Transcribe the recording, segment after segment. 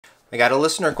I got a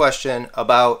listener question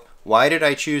about why did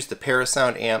I choose the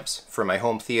Parasound amps for my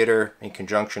home theater in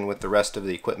conjunction with the rest of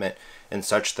the equipment and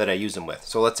such that I use them with.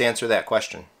 So let's answer that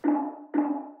question.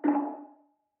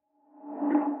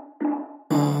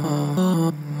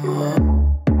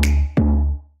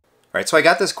 Alright, so I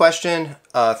got this question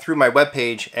through my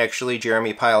webpage, actually,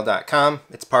 jeremypyle.com.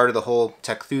 It's part of the whole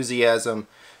Techthusiasm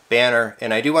banner,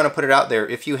 and I do want to put it out there.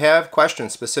 If you have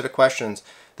questions, specific questions,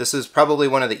 this is probably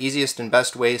one of the easiest and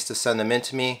best ways to send them in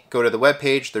to me. Go to the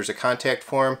webpage, there's a contact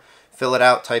form, fill it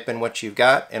out, type in what you've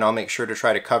got, and I'll make sure to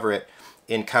try to cover it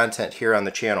in content here on the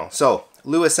channel. So,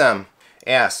 Lewis M.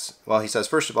 asks, well, he says,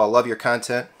 first of all, love your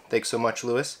content. Thanks so much,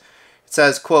 Lewis. It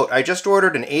says, quote, I just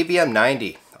ordered an AVM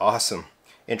 90. Awesome.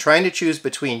 And trying to choose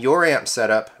between your amp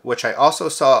setup, which I also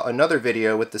saw another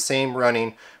video with the same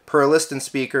running Perlisten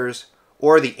speakers,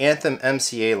 or the Anthem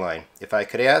MCA line. If I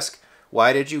could ask,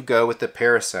 why did you go with the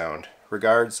Parasound?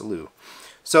 Regards, Lou.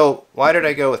 So, why did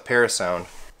I go with Parasound?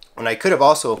 And I could have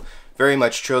also very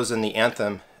much chosen the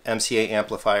Anthem MCA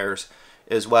amplifiers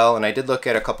as well, and I did look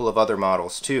at a couple of other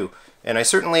models too. And I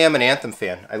certainly am an Anthem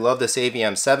fan. I love this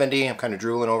AVM 70. I'm kind of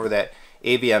drooling over that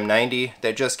AVM 90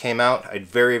 that just came out. I'd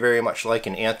very, very much like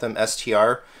an Anthem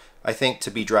STR, I think,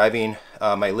 to be driving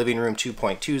my living room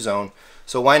 2.2 zone.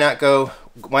 So why not go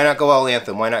all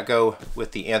Anthem? Why not go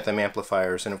with the Anthem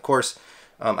amplifiers? And of course,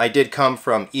 I did come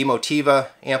from Emotiva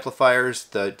amplifiers,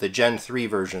 the Gen 3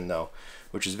 version though,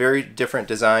 which is very different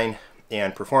design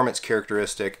and performance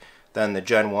characteristic than the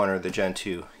Gen 1 or the Gen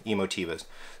 2 Emotivas.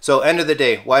 So end of the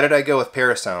day, why did I go with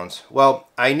Parasounds? Well,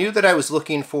 I knew that I was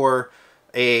looking for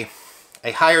a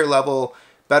higher level,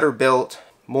 better built,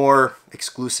 more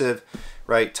exclusive,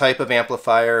 right, type of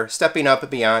amplifier, stepping up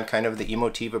and beyond kind of the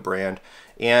Emotiva brand.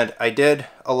 And I did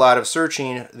a lot of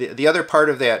searching. The other part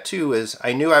of that too is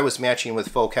I knew I was matching with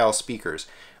Focal speakers.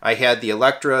 I had the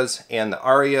Electras and the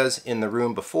Arias in the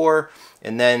room before,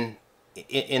 and then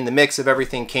in the mix of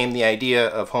everything came the idea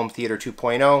of Home Theater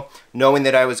 2.0, knowing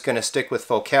that I was going to stick with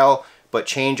Focal, but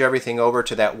change everything over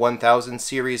to that 1000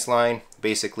 series line,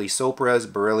 basically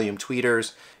Sopras, beryllium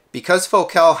tweeters. Because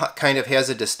Focal kind of has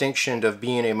a distinction of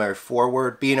being a more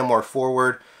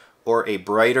forward or a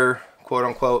brighter, quote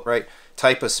unquote, right,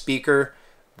 type of speaker,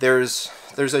 there's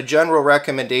a general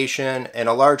recommendation and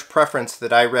a large preference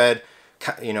that I read,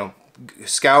 you know,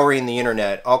 scouring the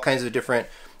internet, all kinds of different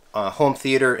home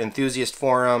theater enthusiast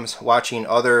forums, watching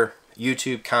other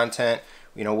YouTube content,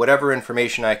 you know, whatever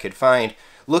information I could find,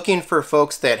 looking for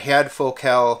folks that had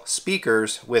Focal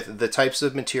speakers with the types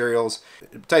of materials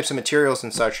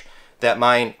and such that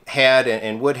mine had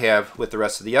and would have with the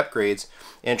rest of the upgrades,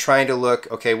 and trying to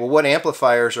look, okay, well, what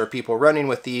amplifiers are people running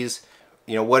with these?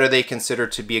 You know, what are they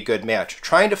considered to be a good match?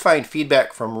 Trying to find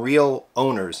feedback from real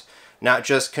owners, not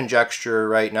just conjecture,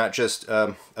 right? Not just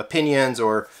opinions,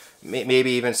 or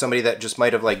maybe even somebody that just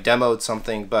might have like demoed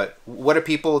something, but what are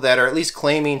people that are at least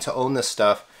claiming to own this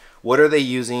stuff? What are they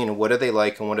using, and what do they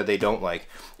like, and what do they don't like?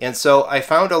 And so I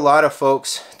found a lot of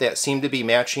folks that seem to be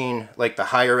matching like the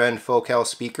higher end Focal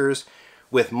speakers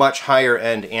with much higher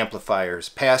end amplifiers,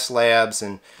 Pass Labs,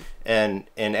 and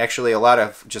actually a lot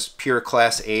of just pure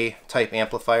Class A type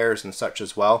amplifiers and such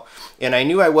as well. And I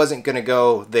knew I wasn't going to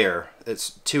go there.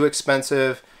 It's too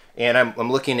expensive, and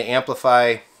I'm looking to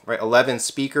amplify, right, 11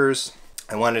 speakers.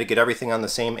 I wanted to get everything on the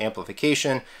same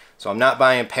amplification, so I'm not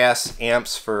buying Pass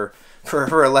amps for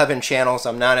 11 channels.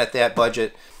 I'm not at that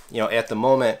budget, you know, at the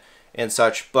moment and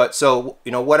such. But so,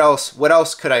 you know, what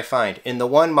else could I find? In the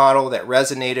one model that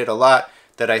resonated a lot,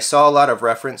 that I saw a lot of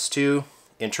reference to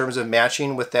in terms of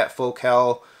matching with that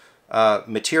Focal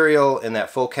material and that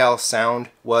Focal sound,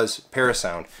 was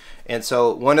Parasound. And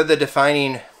so one of the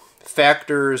defining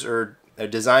factors or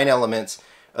design elements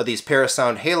of these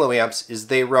Parasound Halo amps is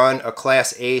they run a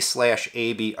Class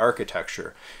A/AB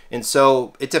architecture. And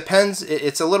so it depends,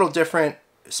 it's a little different,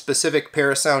 specific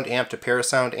Parasound amp to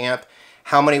Parasound amp,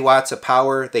 how many watts of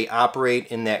power they operate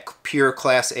in that pure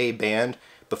Class A band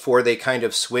before they kind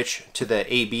of switch to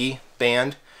the AB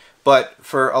band. But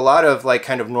for a lot of like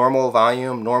kind of normal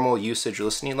volume, normal usage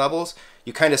listening levels,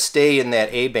 you kind of stay in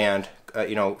that A band,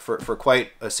 you know, for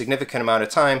quite a significant amount of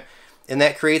time. And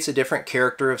that creates a different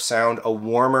character of sound, a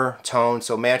warmer tone.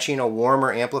 So matching a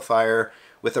warmer amplifier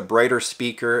with a brighter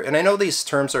speaker. And I know these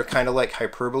terms are kind of like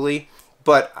hyperbole,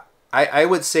 but I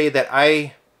would say that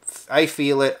I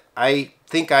feel it. I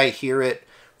think I hear it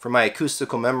from my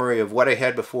acoustical memory of what I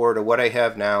had before to what I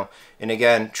have now. And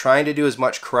again, trying to do as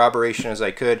much corroboration as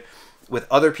I could with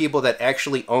other people that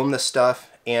actually own the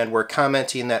stuff and were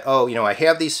commenting that, oh, you know, I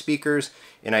have these speakers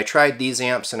and I tried these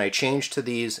amps and I changed to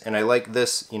these and I like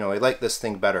this, you know, I like this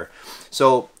thing better.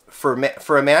 So for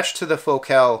a match to the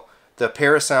Focal, the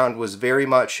Parasound was very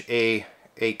much a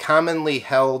commonly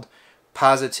held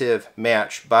positive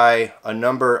match by a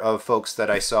number of folks that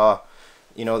I saw,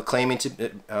 you know, claiming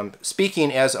to,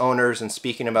 speaking as owners and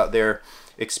speaking about their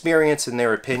experience and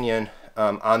their opinion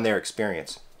on their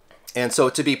experience. And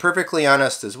so to be perfectly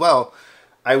honest as well,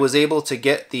 I was able to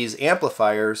get these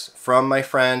amplifiers from my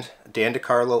friend Dan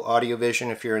DiCarlo,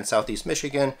 Audiovision. If you're in Southeast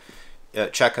Michigan,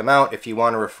 check him out. If you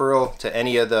want a referral to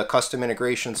any of the custom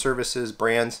integration services,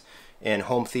 brands, and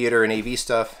home theater and AV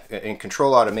stuff and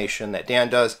control automation that Dan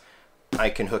does,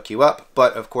 I can hook you up.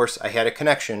 But of course I had a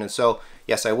connection, and so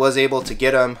yes, I was able to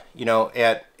get them, you know,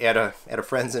 at a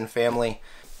friends and family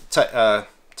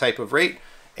type of rate,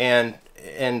 and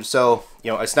so,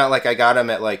 you know, it's not like I got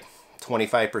them at like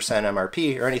 25%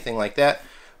 MRP or anything like that,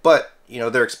 but you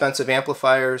know, they're expensive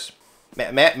amplifiers,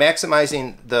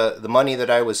 maximizing the money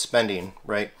that I was spending,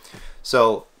 right?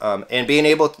 So and being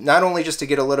able to, not only just to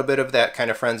get a little bit of that kind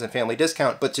of friends and family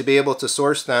discount, but to be able to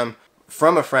source them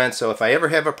from a friend. So if I ever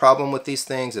have a problem with these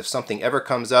things, if something ever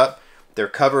comes up, they're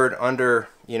covered under,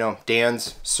 you know,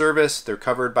 Dan's service. They're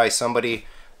covered by somebody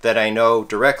that I know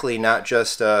directly, not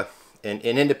just an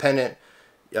independent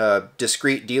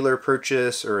discrete dealer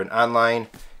purchase or an online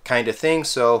kind of thing.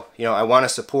 So, you know, I want to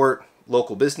support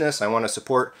local business. I want to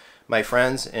support my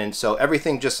friends. And so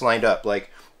everything just lined up.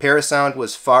 Like Parasound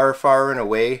was far, far and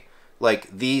away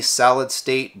like the solid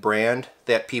state brand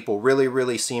that people really,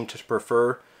 really seem to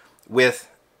prefer with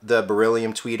the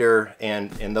Beryllium tweeter and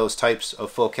those types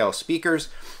of focal speakers.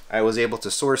 I was able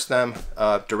to source them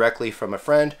directly from a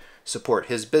friend, support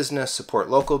his business, support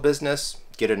local business,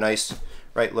 get a nice,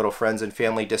 right, little friends and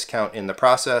family discount in the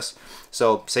process.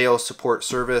 So sales, support,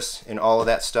 service, and all of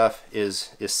that stuff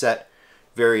is set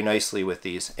very nicely with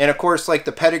these. And of course, like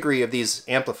the pedigree of these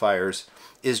amplifiers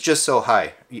is just so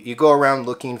high. You go around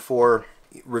looking for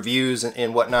reviews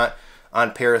and whatnot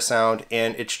on Parasound,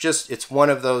 and it's one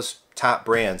of those top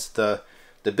brands. The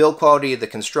build quality, the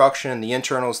construction, the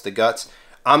internals, the guts.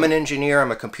 I'm an engineer.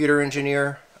 I'm a computer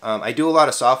engineer. I do a lot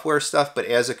of software stuff, but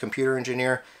as a computer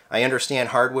engineer, I understand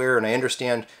hardware, and I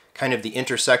understand kind of the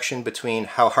intersection between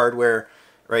how hardware,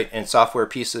 right, and software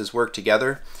pieces work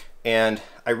together. And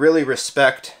I really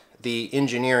respect the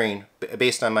engineering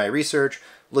based on my research,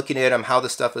 looking at them, how the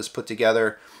stuff is put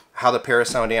together, how the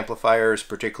Parasound amplifiers,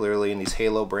 particularly in these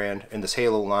Halo brand, in this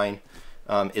Halo line,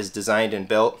 is designed and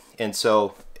built. And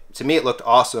so to me, it looked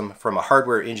awesome from a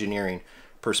hardware engineering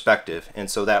perspective. And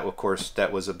so that, of course,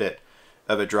 that was a bit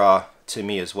of a draw to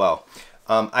me as well.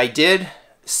 I did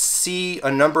see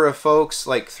a number of folks,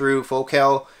 like through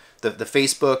Focal, the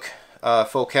Facebook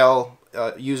Focal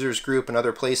users group and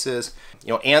other places.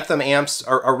 You know, Anthem amps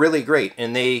are really great,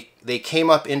 and they came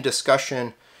up in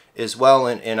discussion as well.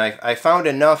 And I found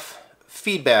enough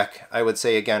feedback, I would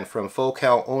say, again, from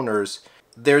Focal owners.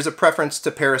 There's a preference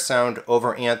to Parasound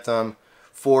over Anthem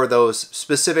for those,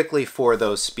 specifically for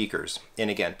those speakers. And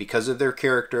again, because of their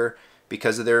character,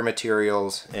 because of their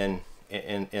materials, and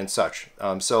such.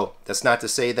 So that's not to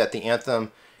say that the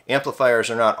Anthem amplifiers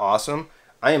are not awesome.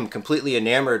 I am completely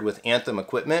enamored with Anthem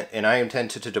equipment, and I intend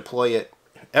to deploy it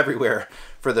everywhere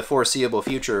for the foreseeable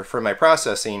future for my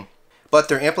processing. But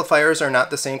their amplifiers are not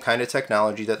the same kind of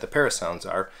technology that the Parasounds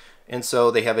are, and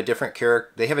so they have a different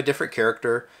character. They have a different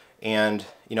character, and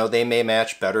you know, they may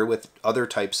match better with other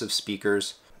types of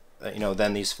speakers, you know,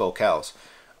 than these Focals.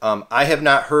 I have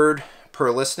not heard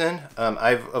Perlisten.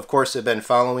 I've of course have been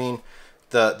following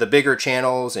the bigger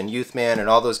channels and Youthman and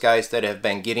all those guys that have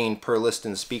been getting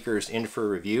Perlisten speakers in for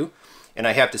review, and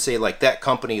I have to say, like, that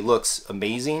company looks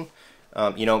amazing.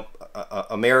 You know,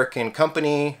 American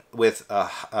company with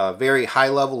a very high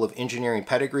level of engineering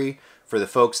pedigree for the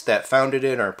folks that founded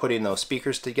it, are putting those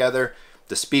speakers together.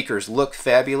 The speakers look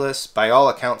fabulous. By all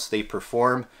accounts, they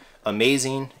perform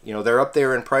amazing. You know, they're up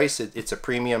there in price. It's a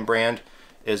premium brand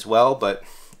as well, but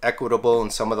equitable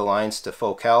in some of the lines to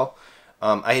Focal.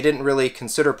 I didn't really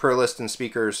consider Perlisten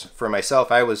speakers for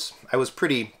myself. I was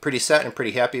pretty set and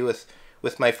pretty happy with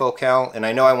my Focal, and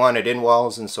I know I wanted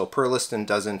in-walls, and so Perlisten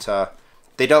doesn't.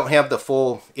 They don't have the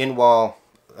full in-wall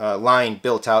line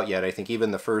built out yet. I think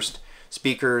even the first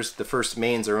speakers, the first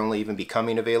mains, are only even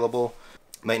becoming available.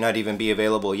 Might not even be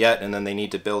available yet, and then they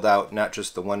need to build out not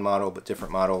just the one model, but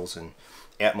different models and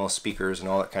Atmos speakers and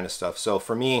all that kind of stuff. So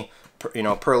for me, you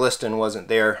know, Perlisten wasn't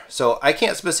there. So I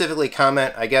can't specifically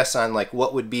comment, I guess, on like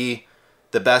what would be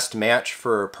the best match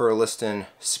for a Perlisten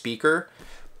speaker,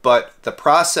 but the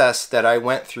process that I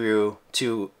went through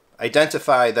to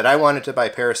identify that I wanted to buy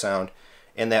Parasound,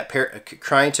 and that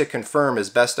trying to confirm as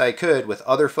best I could with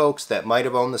other folks that might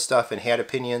have owned the stuff and had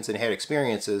opinions and had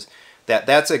experiences that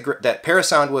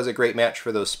Parasound was a great match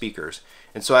for those speakers.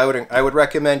 And so I would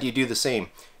recommend you do the same.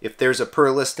 If there's a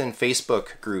Perlisten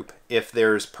Facebook group, if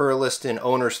there's Perlisten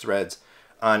owners threads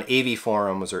on AV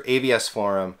forums or AVS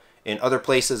forum and other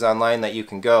places online that you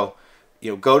can go,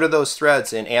 go to those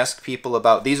threads and ask people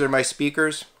about, these are my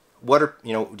speakers. What are,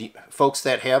 folks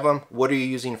that have them, what are you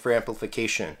using for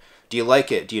amplification? Do you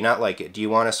like it? Do you not like it? Do you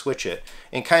want to switch it?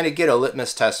 And kind of get a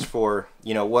litmus test for,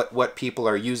 what people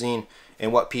are using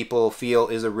and what people feel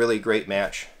is a really great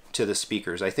match to the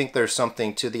speakers. I think there's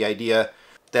something to the idea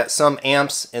that some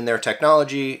amps in their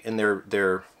technology, in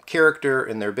their character,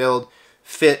 in their build,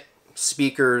 fit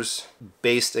speakers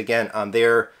based, again, on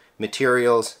their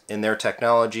materials, in their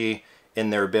technology, in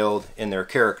their build, in their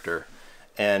character.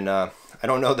 And I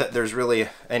don't know that there's really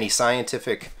any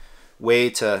scientific way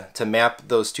to map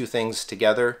those two things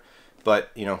together, but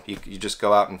you just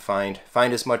go out and find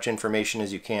as much information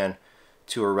as you can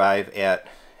to arrive at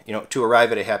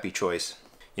a happy choice,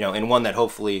 and one that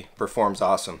hopefully performs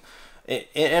awesome.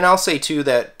 And I'll say too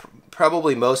that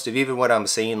probably most of even what I'm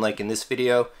saying, like in this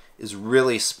video, is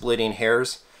really splitting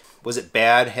hairs. Was it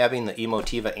bad having the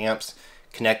Emotiva amps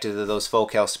connected to those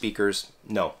Focal speakers?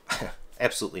 No,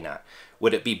 absolutely not.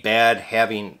 Would it be bad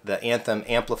having the Anthem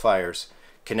amplifiers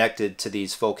connected to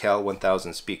these Focal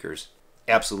 1000 speakers?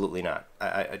 Absolutely not.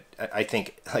 I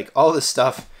think like all this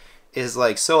stuff is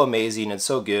like so amazing and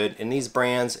so good, and these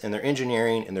brands and their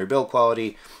engineering and their build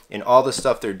quality and all the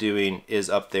stuff they're doing is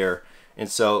up there. And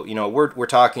so we're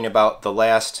talking about the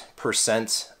last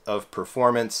 % of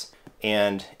performance,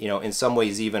 and in some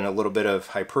ways even a little bit of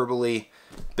hyperbole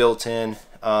built in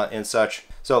and such.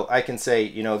 So I can say,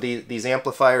 these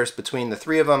amplifiers, between the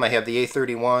three of them, I have the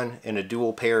A31 and a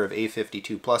dual pair of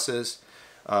A52 pluses.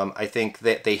 I think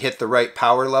that they hit the right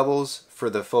power levels for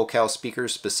the Focal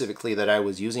speakers specifically that I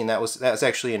was using. That was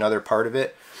actually another part of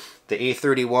it. The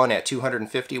A31 at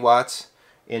 250 watts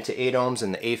into 8 ohms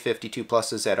and the A52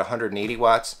 pluses at 180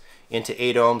 watts into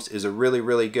 8 ohms is a really,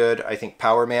 really good, I think,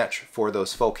 power match for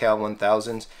those Focal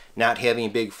 1000s. Not having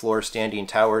big floor standing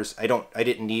towers. I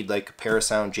didn't need like a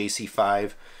Parasound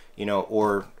JC5,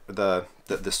 or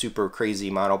the super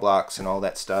crazy monoblocks and all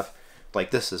that stuff.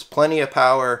 Like, this is plenty of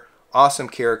power, awesome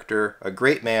character, a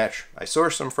great match. I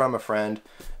sourced them from a friend,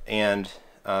 and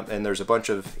there's a bunch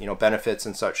of benefits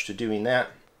and such to doing that.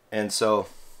 And so,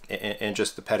 and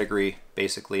just the pedigree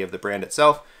basically of the brand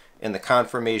itself, and the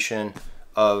confirmation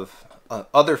of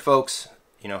other folks,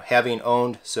 having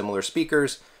owned similar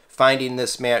speakers, finding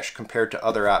this match compared to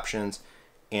other options,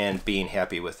 and being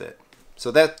happy with it. So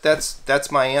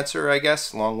that's my answer, I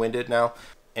guess. Long-winded now.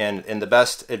 And the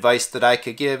best advice that I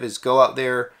could give is go out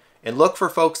there and look for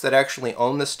folks that actually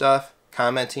own the stuff,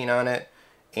 commenting on it,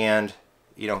 and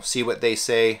see what they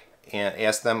say, and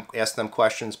ask them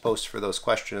questions, post for those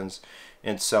questions,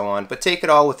 and so on. But take it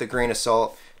all with a grain of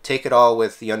salt. Take it all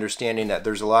with the understanding that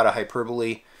there's a lot of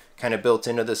hyperbole kind of built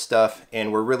into this stuff,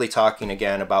 and we're really talking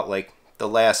again about like the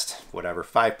last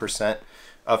 5%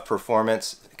 of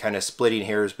performance, kind of splitting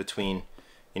hairs between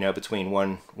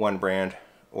one brand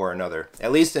or another,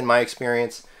 at least in my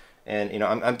experience. And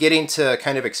I'm getting to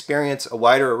kind of experience a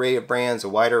wider array of brands, a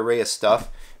wider array of stuff,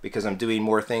 because I'm doing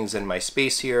more things in my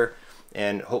space here,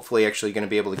 and hopefully actually going to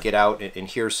be able to get out and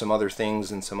hear some other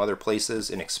things in some other places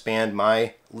and expand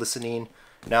my listening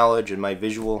knowledge and my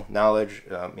visual knowledge,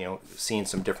 seeing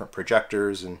some different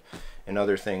projectors and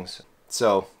other things.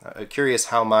 So curious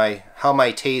how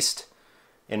my taste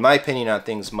and my opinion on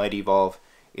things might evolve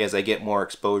as I get more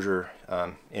exposure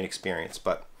and experience.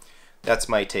 But that's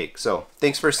my take. So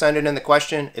thanks for sending in the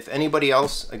question. If anybody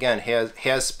else, again,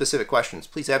 has specific questions,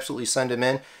 please absolutely send them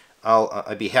in.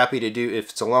 I'd be happy to do, if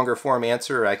it's a longer form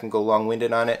answer, or I can go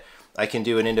long-winded on it, I can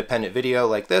do an independent video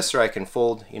like this, or I can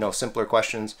fold simpler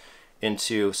questions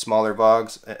into smaller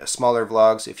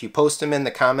vlogs. If you post them in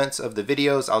the comments of the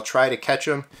videos, I'll try to catch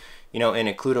them, and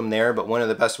include them there. But one of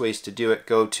the best ways to do it,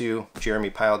 go to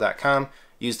jeremypyle.com,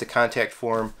 use the contact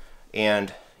form,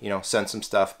 and send some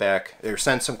stuff back, or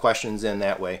send some questions in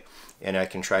that way, and I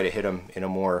can try to hit them in a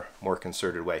more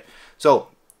concerted way. So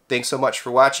thanks so much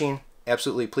for watching.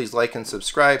 Absolutely, please like and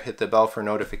subscribe, hit the bell for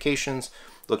notifications,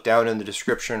 look down in the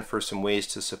description for some ways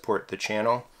to support the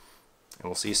channel, and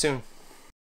we'll see you soon.